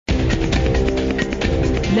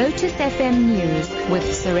Lotus FM News with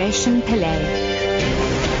Sureshan Pillay.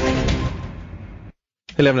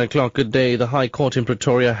 11 o'clock, good day. The High Court in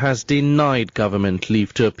Pretoria has denied government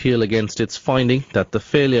leave to appeal against its finding that the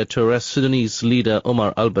failure to arrest Sudanese leader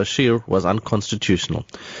Omar al-Bashir was unconstitutional.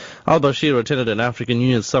 Al-Bashir attended an African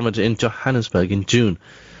Union summit in Johannesburg in June.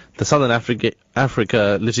 The Southern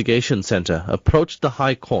Africa Litigation Center approached the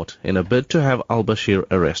High Court in a bid to have al-Bashir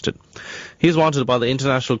arrested. He is wanted by the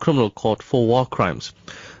International Criminal Court for war crimes.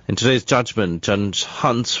 In today's judgment, Judge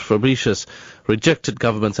Hans Fabricius rejected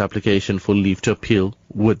government's application for leave to appeal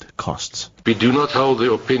with costs. We do not hold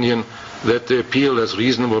the opinion that the appeal has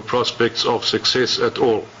reasonable prospects of success at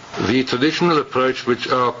all. The traditional approach which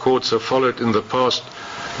our courts have followed in the past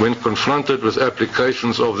when confronted with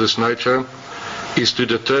applications of this nature is to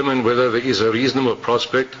determine whether there is a reasonable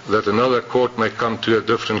prospect that another court may come to a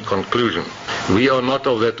different conclusion. We are not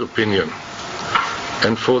of that opinion,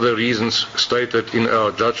 and for the reasons stated in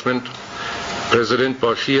our judgment, President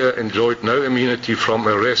Bashir enjoyed no immunity from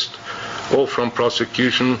arrest or from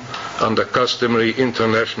prosecution under customary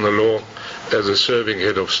international law as a serving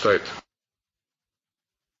head of state.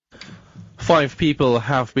 5 people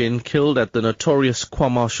have been killed at the notorious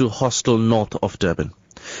KwaMashu hostel north of Durban.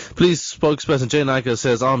 Police spokesperson Jay Naika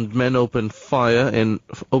says armed men opened fire in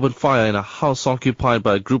a house occupied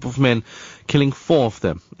by a group of men, killing 4 of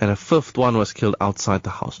them, and a 5th one was killed outside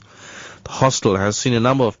the house. The hostel has seen a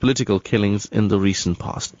number of political killings in the recent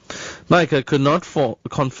past. Naika could not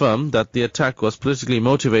confirm that the attack was politically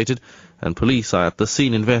motivated, and police are at the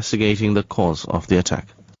scene investigating the cause of the attack.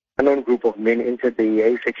 A known group of men entered the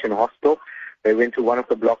A-section hostel. They went to one of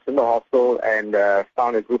the blocks in the hostel and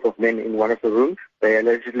found a group of men in one of the rooms. They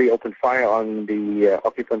allegedly opened fire on the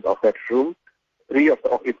occupants of that room. 3 of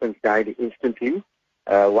the occupants died instantly.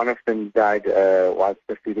 One of them died whilst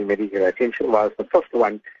receiving medical attention, whilst the 5th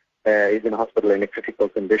one is in hospital in a critical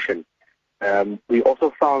condition. We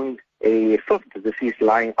also found a 5th deceased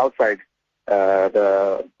lying outside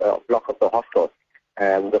the block of the hostel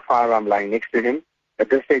with a firearm lying next to him. At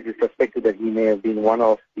this stage, it's suspected that he may have been one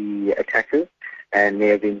of the attackers and may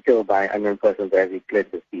have been killed by unknown persons as he fled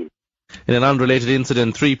the scene. In an unrelated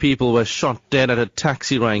incident, 3 people were shot dead at a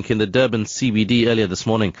taxi rank in the Durban CBD earlier this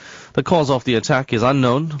morning. The cause of the attack is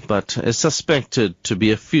unknown, but is suspected to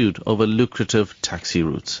be a feud over lucrative taxi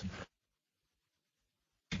routes.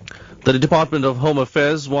 The Department of Home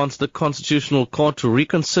Affairs wants the Constitutional Court to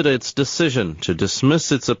reconsider its decision to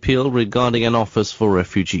dismiss its appeal regarding an office for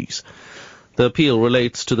refugees. The appeal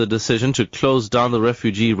relates to the decision to close down the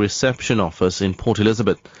refugee reception office in Port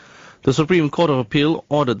Elizabeth. The Supreme Court of Appeal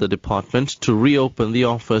ordered the department to reopen the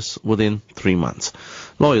office within 3 months.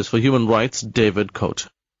 Lawyers for Human Rights, David Coate.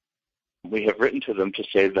 We have written to them to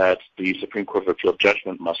say that the Supreme Court of Appeal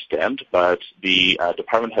judgment must stand, but the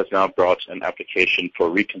department has now brought an application for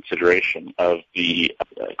reconsideration of the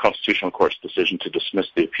Constitutional Court's decision to dismiss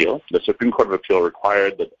the appeal. The Supreme Court of Appeal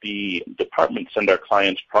required that the department send our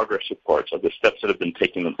clients progress reports of the steps that have been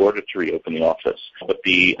taken in order to reopen the office. But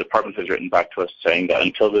the department has written back to us saying that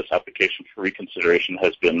until this application for reconsideration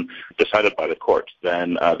has been decided by the court,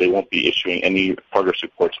 then they won't be issuing any progress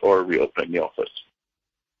reports or reopening the office.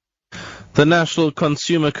 The National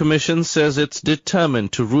Consumer Commission says it's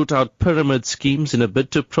determined to root out pyramid schemes in a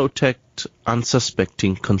bid to protect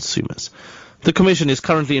unsuspecting consumers. The Commission is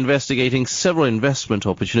currently investigating several investment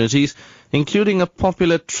opportunities, including a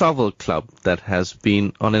popular travel club that has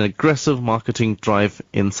been on an aggressive marketing drive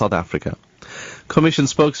in South Africa. Commission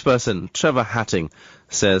spokesperson Trevor Hatting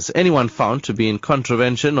says anyone found to be in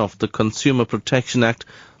contravention of the Consumer Protection Act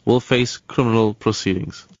will face criminal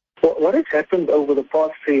proceedings. What has happened over the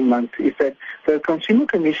past 3 months is that the Consumer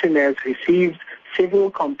Commission has received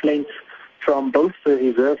several complaints from both the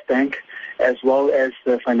Reserve Bank as well as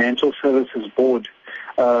the Financial Services Board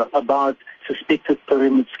about suspected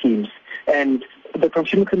pyramid schemes. And the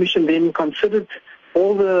Consumer Commission then considered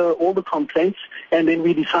all the complaints, and then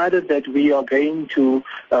we decided that we are going to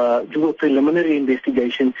do a preliminary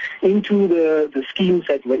investigation into the schemes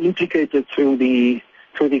that were implicated through the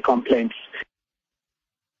complaints.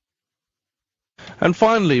 And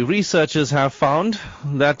finally, researchers have found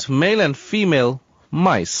that male and female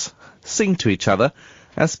mice sing to each other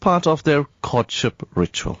as part of their courtship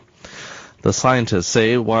ritual. The scientists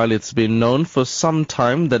say while it's been known for some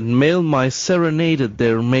time that male mice serenaded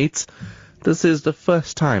their mates, this is the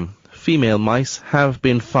first time female mice have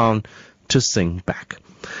been found to sing back.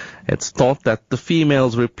 It's thought that the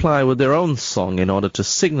females reply with their own song in order to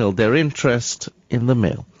signal their interest in the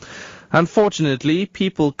male. Unfortunately,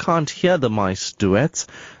 people can't hear the mice duets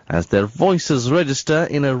as their voices register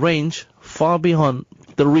in a range far beyond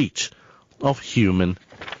the reach of human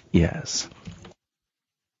ears.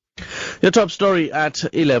 Your top story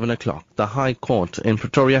at 11 o'clock. The High Court in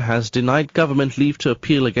Pretoria has denied government leave to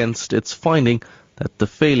appeal against its finding that the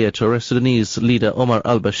failure to arrest Sudanese leader Omar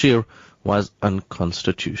al-Bashir was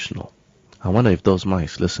unconstitutional. I wonder if those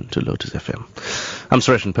mice listen to Lotus FM. I'm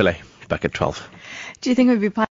Suresh Pillay, back at 12. Do you think it would be